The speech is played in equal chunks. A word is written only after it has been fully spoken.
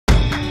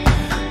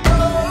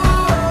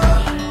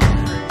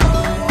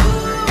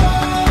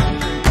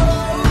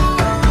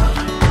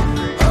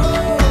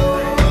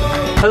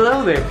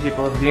Hello there,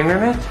 people of the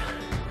internet.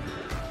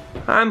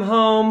 I'm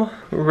home.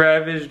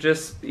 Rev is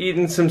just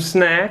eating some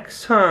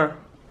snacks, huh?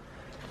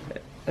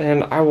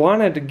 And I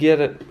wanted to get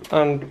it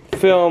on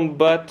film,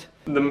 but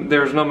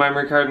there was no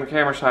memory card in the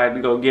camera, so I had to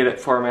go get it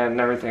formatted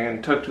and everything, and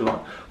it took too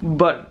long.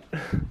 But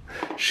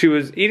she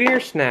was eating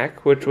her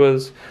snack, which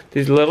was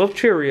these little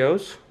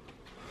Cheerios.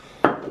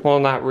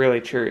 Well, not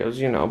really Cheerios,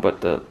 you know,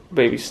 but the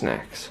baby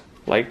snacks,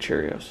 like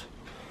Cheerios.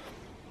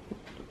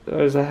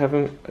 Is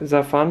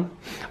that fun?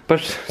 But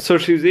so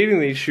she was eating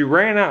these, she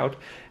ran out,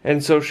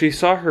 and so she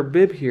saw her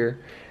bib here,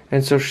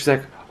 and so she's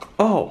like,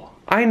 oh,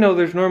 I know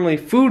there's normally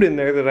food in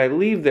there that I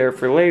leave there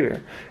for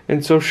later.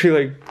 And so she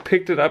like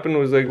picked it up and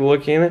was like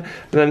looking at it,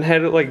 and then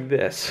had it like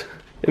this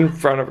in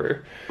front of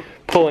her,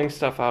 pulling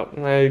stuff out.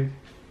 And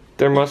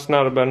there must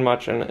not have been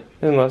much in it,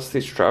 unless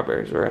these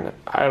strawberries were in it.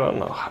 I don't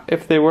know.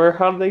 If they were,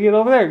 how did they get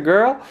over there,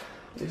 girl?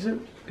 Is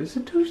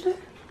it Tuesday?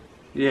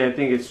 Yeah, I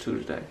think it's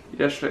Tuesday.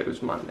 Yesterday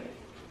was Monday.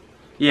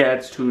 Yeah,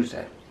 it's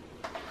Tuesday.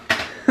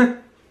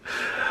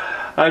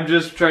 I'm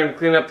just trying to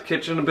clean up the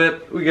kitchen a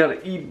bit. We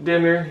gotta eat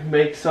dinner,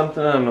 make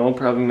something, I don't know,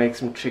 probably make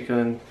some chicken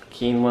and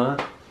quinoa,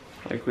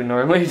 like we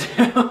normally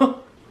do.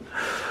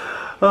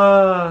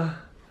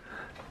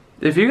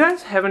 If you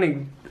guys have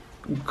any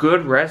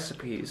good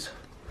recipes,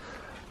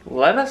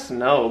 let us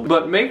know.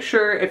 But make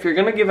sure, if you're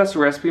gonna give us a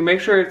recipe, make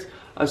sure it's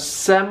a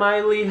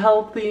semi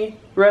healthy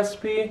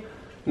recipe,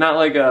 not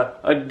like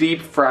a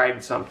deep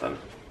fried something.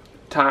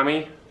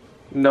 Tommy?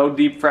 No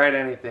deep fried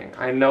anything.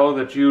 I know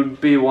that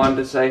you'd be one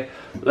to say,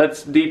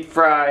 let's deep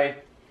fry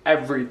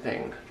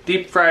everything.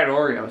 Deep fried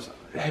Oreos.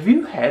 Have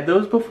you had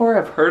those before?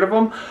 I've heard of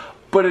them,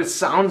 but it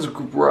sounds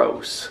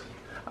gross.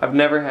 I've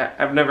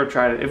never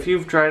tried it. If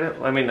you've tried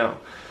it, let me know.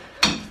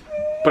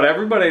 But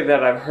everybody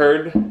that I've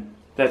heard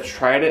that's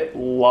tried it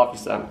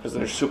loves them because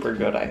they're super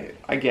good,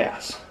 I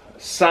guess.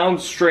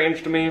 Sounds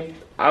strange to me.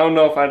 I don't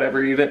know if I'd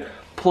ever eat it.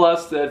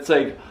 Plus, that's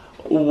like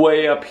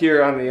way up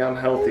here on the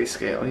unhealthy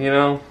scale, you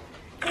know?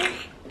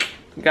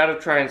 Gotta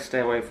try and stay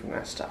away from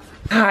that stuff.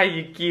 Hi,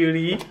 you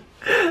cutie.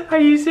 Are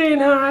you saying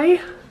hi?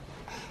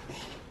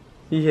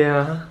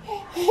 Yeah.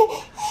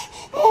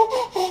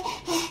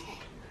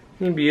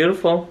 You're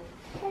beautiful.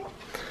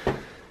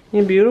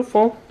 You're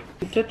beautiful.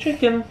 It's a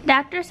chicken.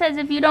 Doctor says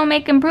if you don't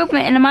make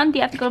improvement in a month,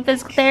 you have to go to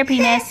physical therapy,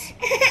 miss.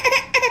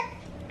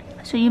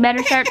 So you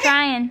better start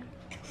trying.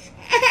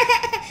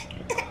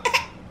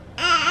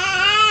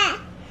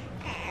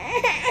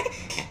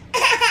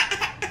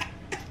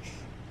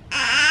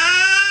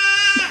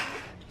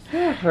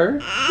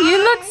 Her? You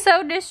look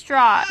so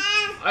distraught.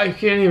 I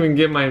can't even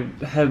get my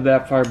head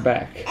that far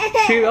back.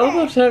 She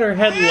almost had her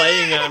head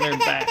laying on her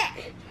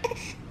back.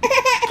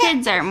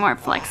 Kids are more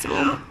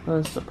flexible.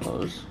 I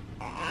suppose.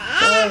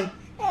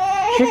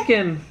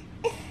 Chicken.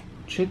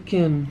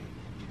 Chicken.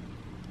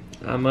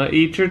 I'ma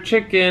eat your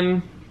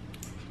chicken.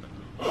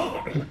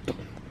 I'm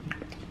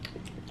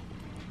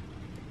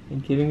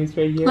kidding, it's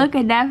right here. Look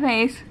at that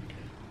face.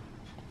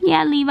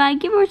 Yeah, Levi,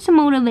 give her some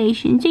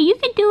motivation. So you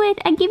can do it.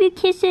 I give you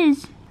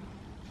kisses.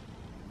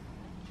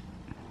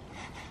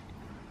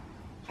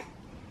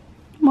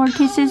 More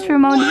kisses for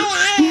Modi.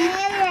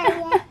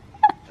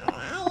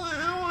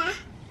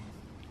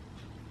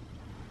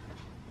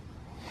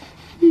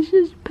 He's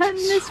just petting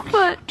his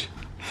foot.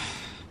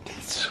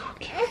 That's so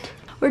cute.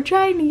 We're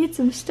trying to get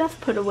some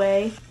stuff put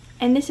away.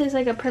 And this is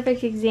like a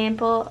perfect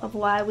example of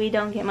why we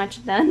don't get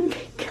much done.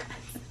 Because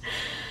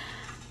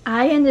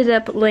I ended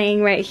up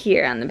laying right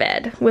here on the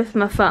bed with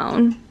my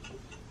phone.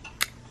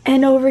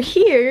 And over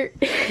here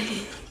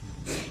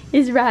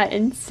is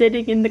Ryan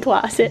sitting in the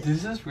closet.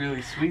 This is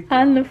really sweet though.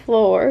 On the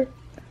floor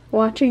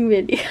watching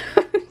videos.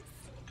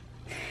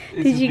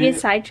 Did you get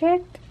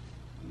sidetracked?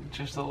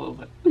 Just a little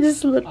bit.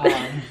 Just a little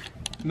bit.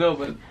 No,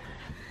 but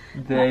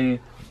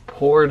they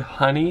poured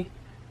honey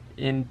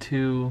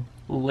into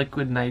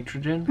liquid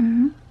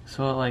nitrogen,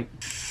 so it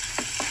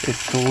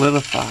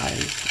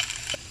solidifies.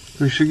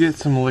 We should get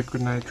some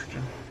liquid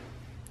nitrogen.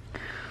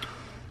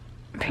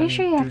 I'm pretty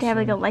sure you have to have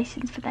like a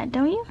license for that,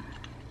 don't you?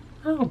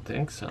 I don't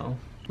think so.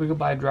 We could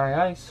buy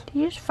dry ice. Did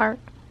you just fart?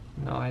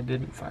 No, I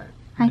didn't fart.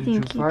 I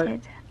think you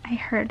did. I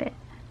heard it.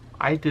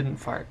 I didn't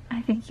fart.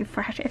 I think you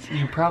farted.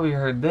 You probably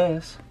heard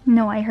this.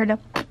 No, I heard a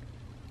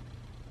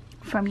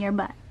from your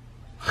butt.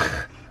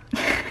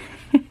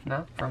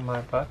 Not from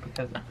my butt,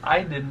 because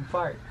I didn't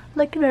fart.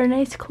 Look at our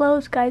nice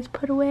clothes, guys,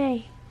 put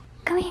away.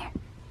 Come here.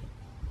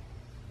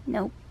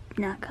 Nope,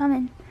 not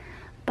coming.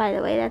 By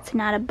the way, that's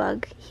not a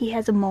bug. He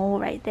has a mole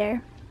right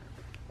there.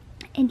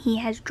 And he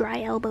has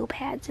dry elbow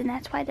pads, and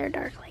that's why they're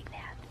dark like that.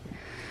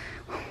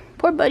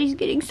 Poor buddy's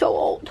getting so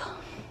old.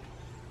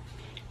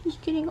 He's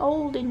getting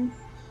old and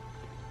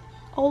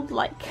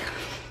old-like.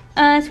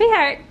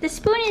 Sweetheart, the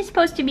spoon is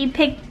supposed to be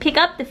pick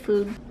up the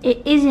food.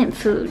 It isn't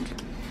food.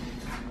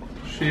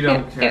 She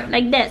don't care. Here,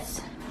 like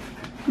this.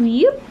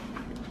 Yep.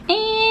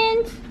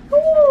 And,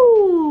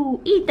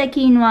 ooh, eat the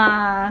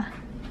quinoa.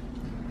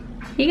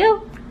 Here you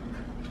go.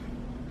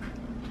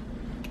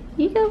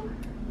 Here you go.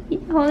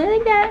 Hold it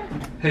like that.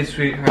 Hey,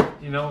 sweetheart,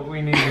 you know what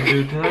we need to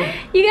do tonight?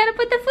 You gotta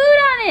put the food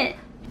on it.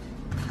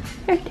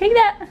 Here, take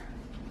that.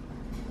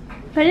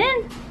 Put it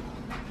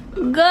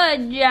in.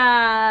 Good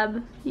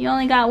job. You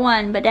only got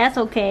one, but that's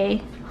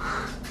okay.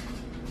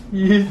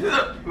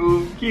 Yeah.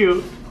 Oh,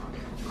 cute.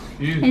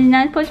 It's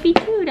not supposed to be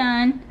chewed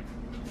on.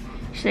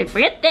 She's like,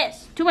 forget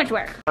this. Too much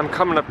work. I'm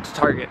coming up to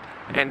Target,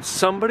 and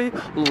somebody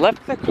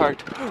left their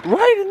cart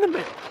right in the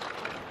middle.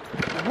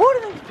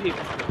 What are these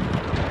people?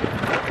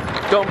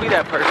 Don't be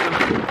that person.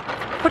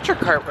 Put your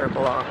cart where it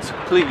belongs,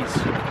 please.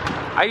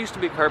 I used to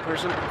be a cart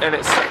person, and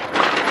it's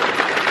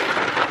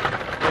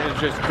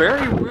just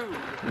very rude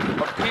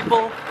of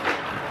people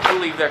to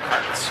leave their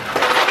carts.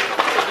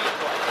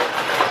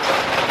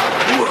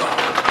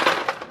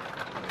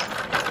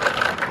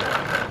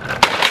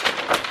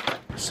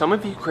 Some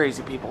of you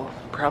crazy people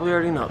probably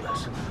already know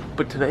this,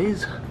 but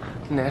today's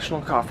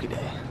National Coffee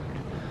Day,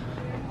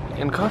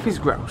 and coffee's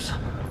gross.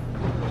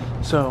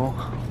 So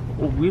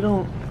we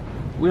don't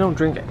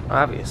drink it,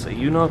 obviously,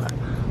 you know that.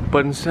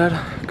 But instead,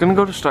 gonna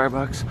go to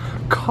Starbucks.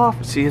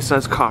 Coffee, see, it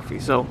says coffee,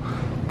 so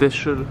this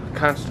should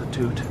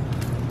constitute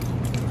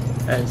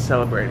as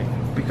celebrating,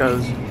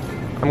 because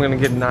I'm gonna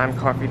get a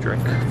non-coffee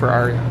drink for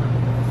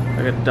Arianna.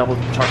 I got a double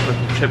chocolate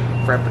chip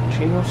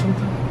frappuccino or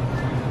something.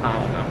 I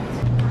don't know.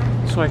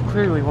 So I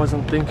clearly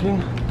wasn't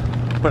thinking,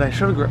 but I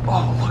should have grabbed.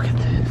 Oh, look at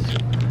this.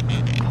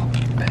 Oh,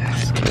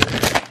 basket.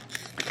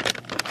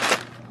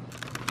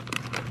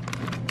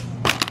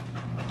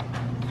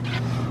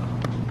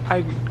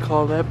 I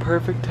call that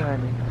perfect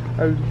timing.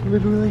 I was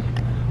literally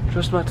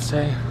just about to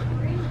say,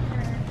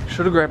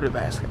 should have grabbed a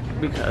basket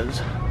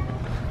because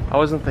I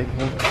wasn't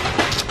thinking.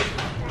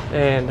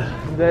 And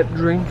that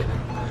drink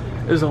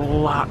is a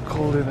lot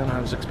colder than I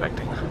was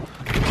expecting.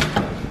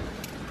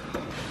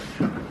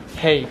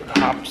 Hey,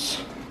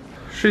 Pops.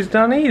 She's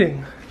done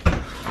eating.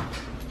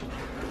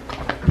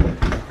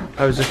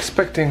 I was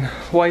expecting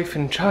wife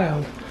and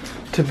child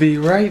to be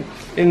right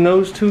in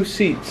those two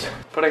seats,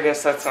 but I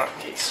guess that's not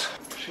the case.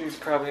 She's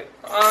probably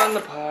on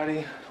the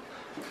potty,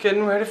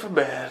 getting ready for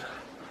bed.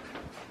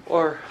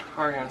 Or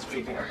Arianna's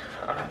feeding her,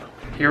 I don't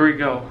know. Here we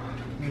go.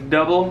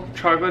 Double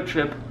chocolate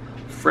chip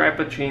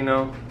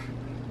frappuccino.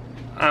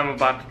 I'm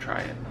about to try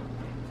it.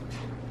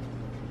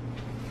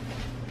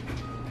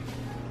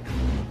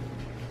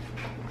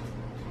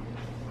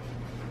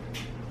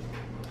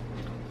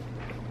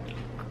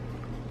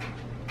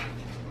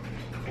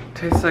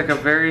 Tastes like a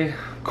very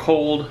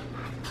cold,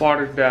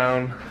 watered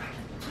down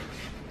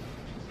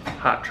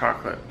hot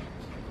chocolate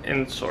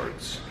in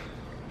sorts.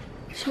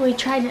 So we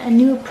tried a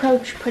new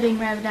approach putting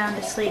Rev down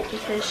to sleep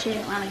because she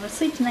didn't want to go to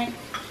sleep tonight.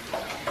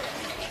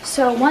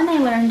 So one, I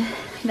learned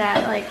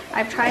that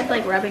I've tried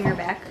rubbing her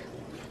back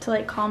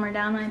to calm her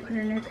down when I put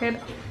her in her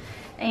crib,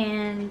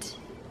 and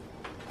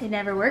it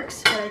never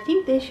works. But I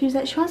think the issue is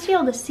that she wants to be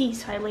able to see,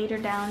 so I laid her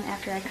down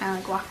after I kind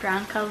of walked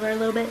around, cuddled her a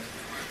little bit,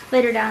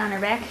 laid her down on her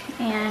back,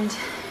 and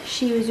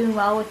she was doing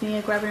well with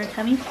me rubbing her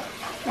tummy.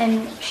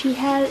 And she's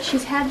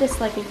had this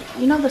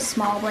you know the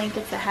small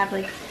blankets that have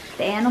the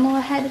animal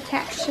head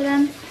attached to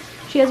them?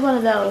 She has one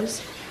of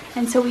those.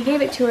 And so we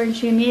gave it to her and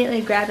she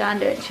immediately grabbed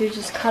onto it. She was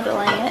just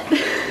cuddling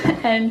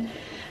it. And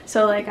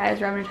so I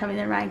was rubbing her tummy,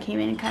 then Ryan came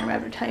in and kind of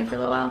rubbed her tummy for a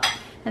little while.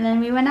 And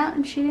then we went out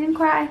and she didn't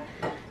cry.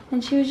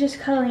 And she was just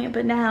cuddling it.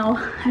 But now,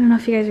 I don't know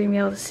if you guys are going to be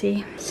able to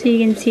see. So you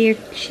can see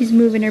her, she's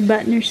moving her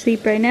butt in her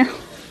sleep right now.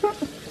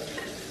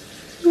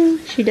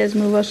 She does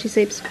move while she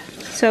sleeps.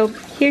 So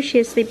here she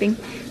is sleeping.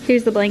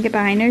 Here's the blanket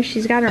behind her.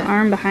 She's got her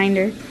arm behind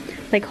her,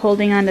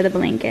 holding onto the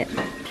blanket.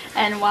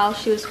 And while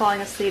she was falling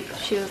asleep,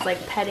 she was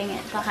petting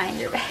it behind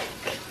her back.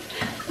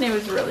 And it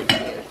was really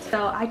cute.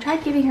 So I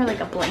tried giving her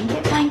a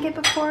blanket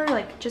before,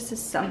 just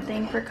as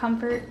something for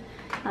comfort.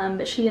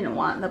 But she didn't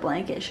want the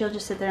blanket. She'll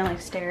just sit there and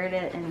stare at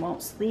it and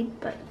won't sleep.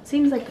 But it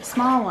seems like the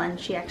small one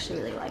she actually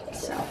really liked.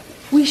 So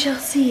we shall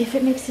see if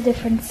it makes a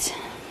difference.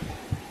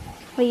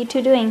 What are you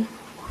two doing?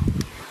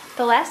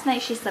 The last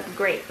night she slept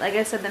great. Like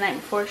I said the night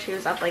before, she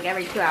was up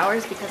every 2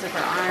 hours because of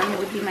her arm,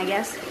 would be my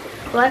guess.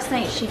 The last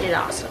night she did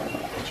awesome.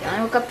 She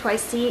only woke up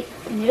twice to eat,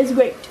 and it was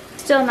great.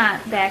 Still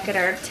not back at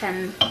our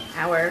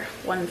 10-hour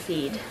one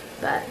feed,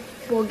 but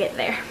we'll get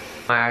there.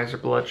 My eyes are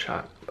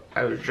bloodshot.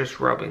 I was just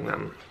rubbing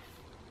them.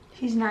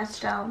 She's not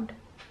stoned.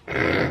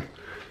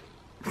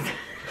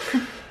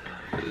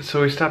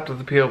 So we stopped at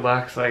the P.O.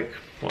 box what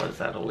was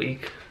that, a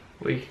week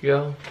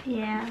ago?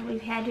 Yeah,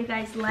 we've had you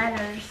guys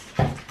letters.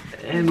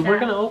 And we're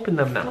gonna open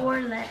them now.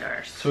 4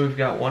 letters. So we've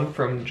got one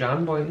from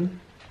John Boynton,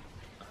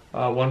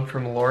 one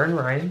from Laura and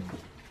Ryan,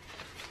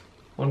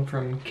 one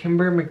from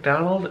Kimber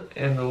McDonald,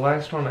 and the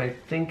last one I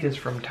think is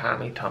from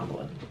Tommy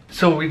Tumblin.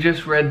 So we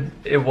just read,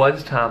 it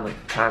was Tommy.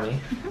 I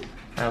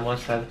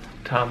almost said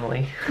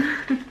Tomley.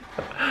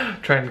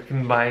 Trying to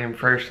combine him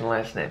first and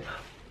last name,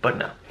 but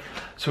no.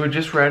 So we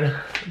just read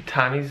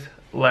Tommy's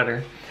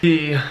letter.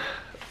 He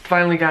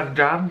finally got a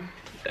job.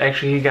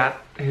 Actually, he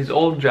got his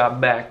old job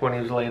back when he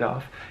was laid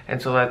off.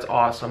 And so that's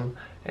awesome.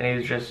 And he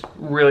was just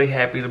really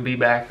happy to be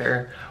back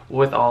there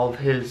with all of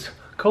his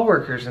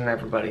coworkers and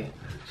everybody.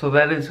 So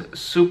that is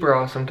super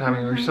awesome,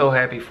 Tommy. We're so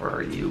happy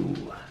for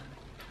you.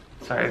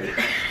 Sorry.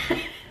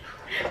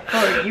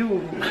 For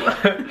you.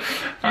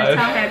 That's how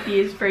happy he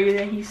is for you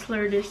that he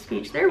slurred his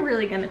speech. They're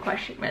really gonna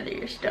question whether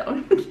you're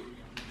stoned.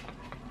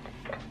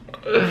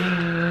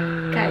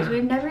 Guys,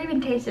 we've never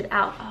even tasted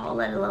alcohol,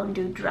 let alone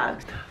do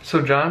drugs.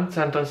 So John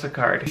sent us a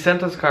card. He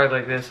sent us a card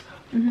like this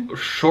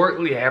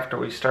shortly after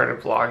we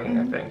started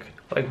vlogging, I think.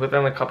 Like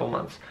within a couple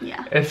months.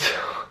 Yeah. And so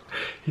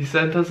he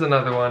sent us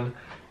another one,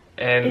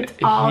 and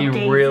he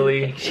Daisy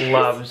really pictures.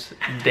 loves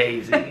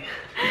Daisy.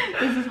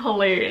 This is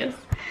hilarious.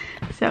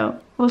 So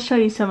we'll show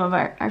you some of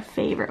our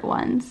favorite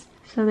ones.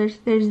 So there's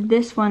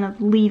this one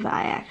of Levi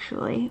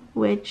actually,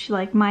 which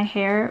like my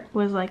hair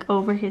was like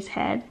over his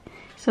head.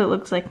 So it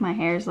looks like my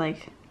hair is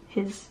like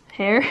his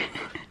hair.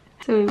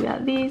 So we've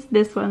got these.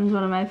 This one's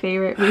one of my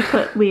favorite. We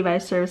put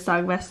Levi's service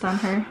dog vest on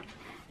her.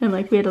 And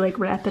like we had to like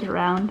wrap it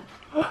around.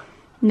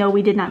 No,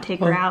 we did not take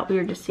her out. We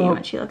were just seeing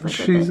what she looked like.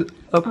 She's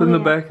up in the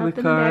back of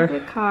the car. Up in the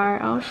back of the car.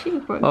 Oh, she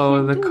broke.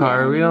 Oh, the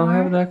car. We don't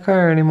have that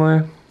car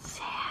anymore.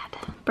 Sad.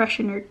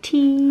 Brushing her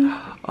teeth.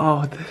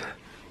 Oh,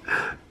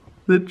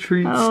 the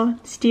treats. Oh,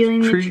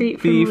 stealing the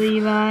treat from thief.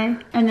 Levi.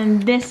 And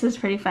then this is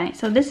pretty funny.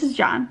 So this is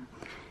John.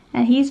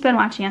 And he's been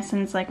watching us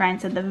since, like Ryan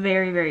said, the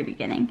very, very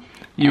beginning.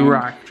 You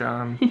rock,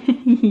 John.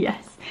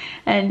 Yes.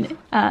 And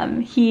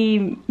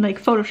he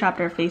like photoshopped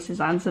our faces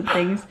on some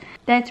things.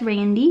 That's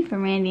Randy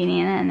from Randy and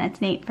Anna, and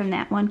that's Nate from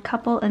that one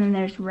couple. And then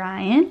there's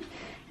Ryan.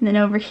 And then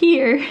over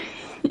here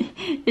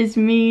is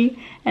me,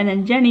 and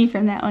then Jenny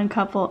from that one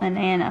couple, and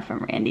Anna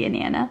from Randy and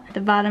Anna. At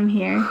the bottom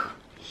here,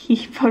 he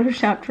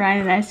photoshopped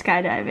Ryan and I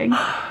skydiving.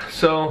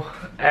 So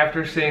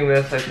after seeing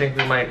this, I think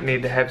we might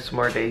need to have some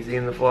more Daisy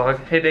in the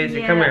vlog. Hey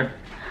Daisy, come here.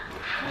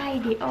 Hi,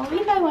 oh,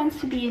 Levi wants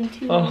to be in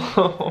too.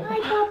 Oh. Hi,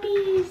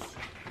 puppies.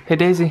 Hey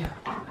Daisy,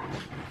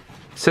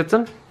 sit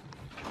some.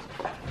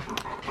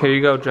 Here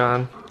you go,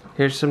 John.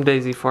 Here's some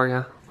Daisy for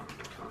you.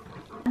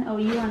 Oh,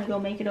 you want to go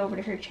make it over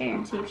to her chair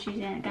and see if she's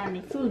got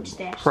any food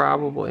stashed?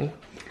 Probably.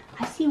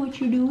 I see what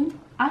you're doing.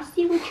 I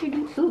see what you're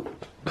doing. Ooh.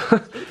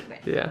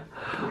 Yeah.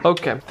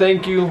 Okay.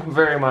 Thank you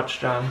very much,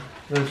 John.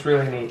 It was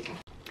really neat.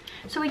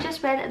 So we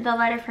just read the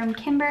letter from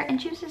Kimber,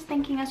 and she was just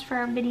thanking us for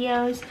our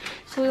videos.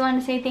 So we want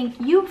to say thank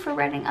you for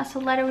writing us a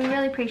letter. We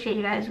really appreciate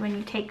you guys when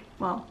you take,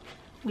 well,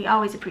 we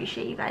always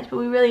appreciate you guys, but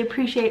we really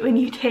appreciate when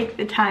you take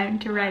the time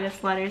to write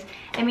us letters.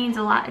 It means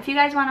a lot. If you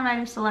guys want to write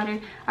us a letter,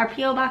 our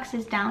P.O. box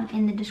is down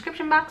in the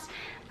description box.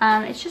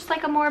 It's just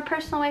like a more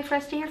personal way for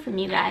us to hear from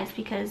you guys,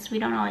 because we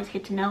don't always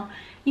get to know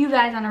you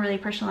guys on a really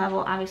personal level.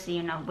 Obviously,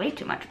 you know way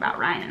too much about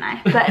Ryan and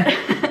I, but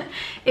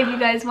if you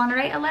guys want to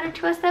write a letter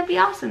to us, that'd be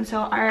awesome. So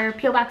our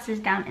P.O. box is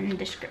down in the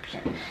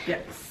description.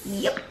 Yes.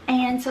 Yep.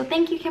 And so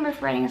thank you, Kimber,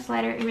 for writing us a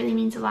letter. It really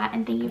means a lot,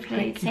 and thank you for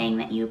saying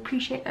that you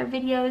appreciate our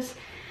videos.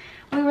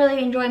 We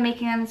really enjoy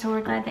making them, so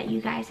we're glad that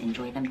you guys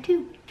enjoy them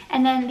too.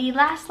 And then the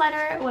last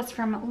letter was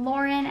from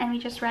Lauren, and we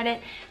just read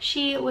it.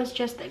 She was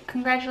just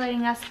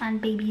congratulating us on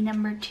baby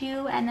number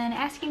 2, and then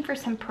asking for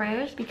some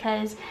prayers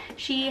because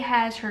she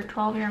has her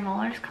 12-year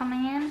molars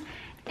coming in,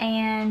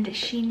 and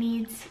she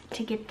needs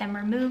to get them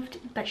removed,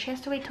 but she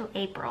has to wait till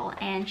April,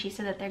 and she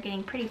said that they're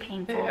getting pretty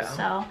painful. Yeah.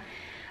 So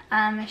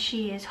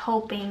she is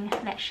hoping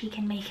that she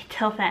can make it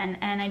till then,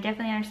 and I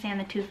definitely understand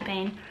the tooth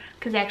pain,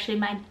 because actually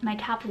my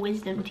top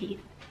wisdom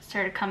teeth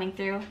started coming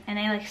through, and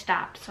they like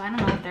stopped, so I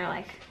don't know if they're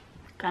like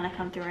gonna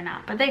come through or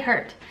not, but they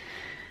hurt.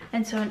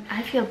 And so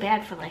I feel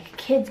bad for like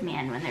kids,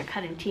 man, when they're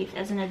cutting teeth.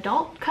 As an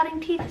adult,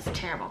 cutting teeth is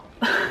terrible.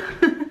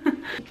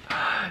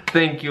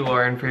 Thank you,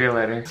 Lauren, for your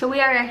letter. So we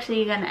are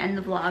actually gonna end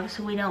the vlog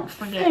so we don't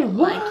forget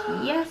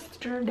like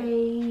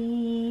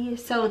yesterday.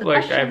 So the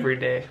like question, every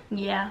day.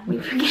 Yeah, we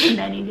forget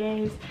many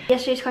days.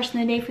 Yesterday's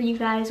question of the day for you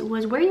guys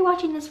was, where are you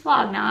watching this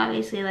vlog? Now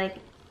obviously, like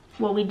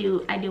what we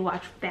do, I do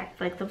watch back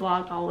like the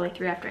vlog all the way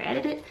through after I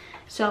edit it.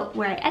 So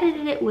where I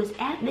edited it was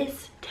at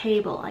this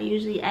table. I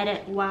usually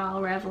edit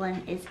while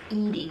Revelynne is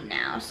eating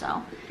now,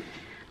 so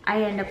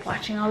I end up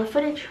watching all the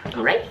footage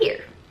right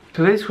here.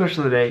 Today's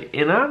question of the day,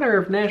 in honor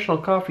of National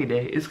Coffee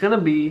Day, is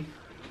gonna be,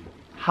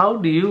 how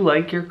do you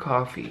like your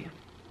coffee?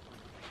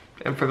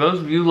 And for those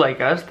of you like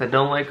us that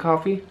don't like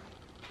coffee,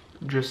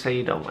 just say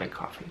you don't like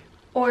coffee.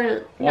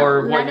 Or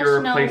what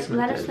your replacement is.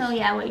 Let us know,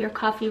 yeah, what your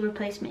coffee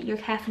replacement, your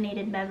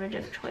caffeinated beverage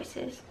of choice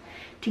is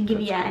to give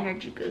you an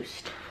energy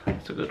boost.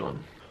 That's a good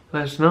one.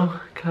 Let us know.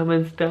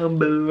 Comments down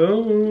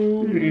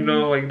below. You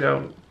know, like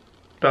down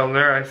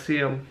there, I see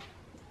them.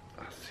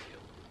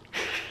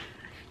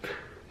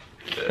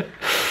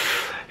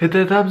 Hit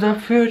the thumbs up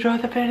if you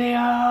enjoyed the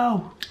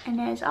video. And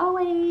as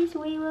always,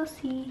 we will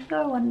see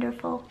your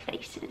wonderful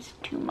faces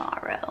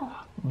tomorrow.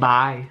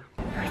 Bye.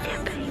 What's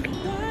up, baby?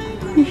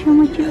 You show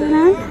what you got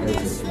on?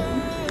 Who's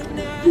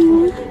that,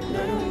 baby?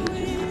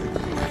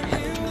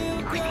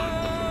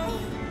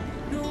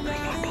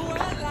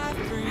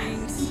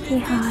 Say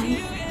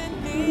hi.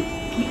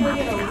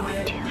 Mom's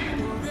going too.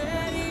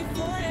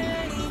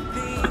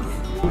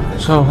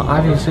 So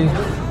obviously,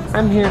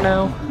 I'm here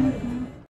now.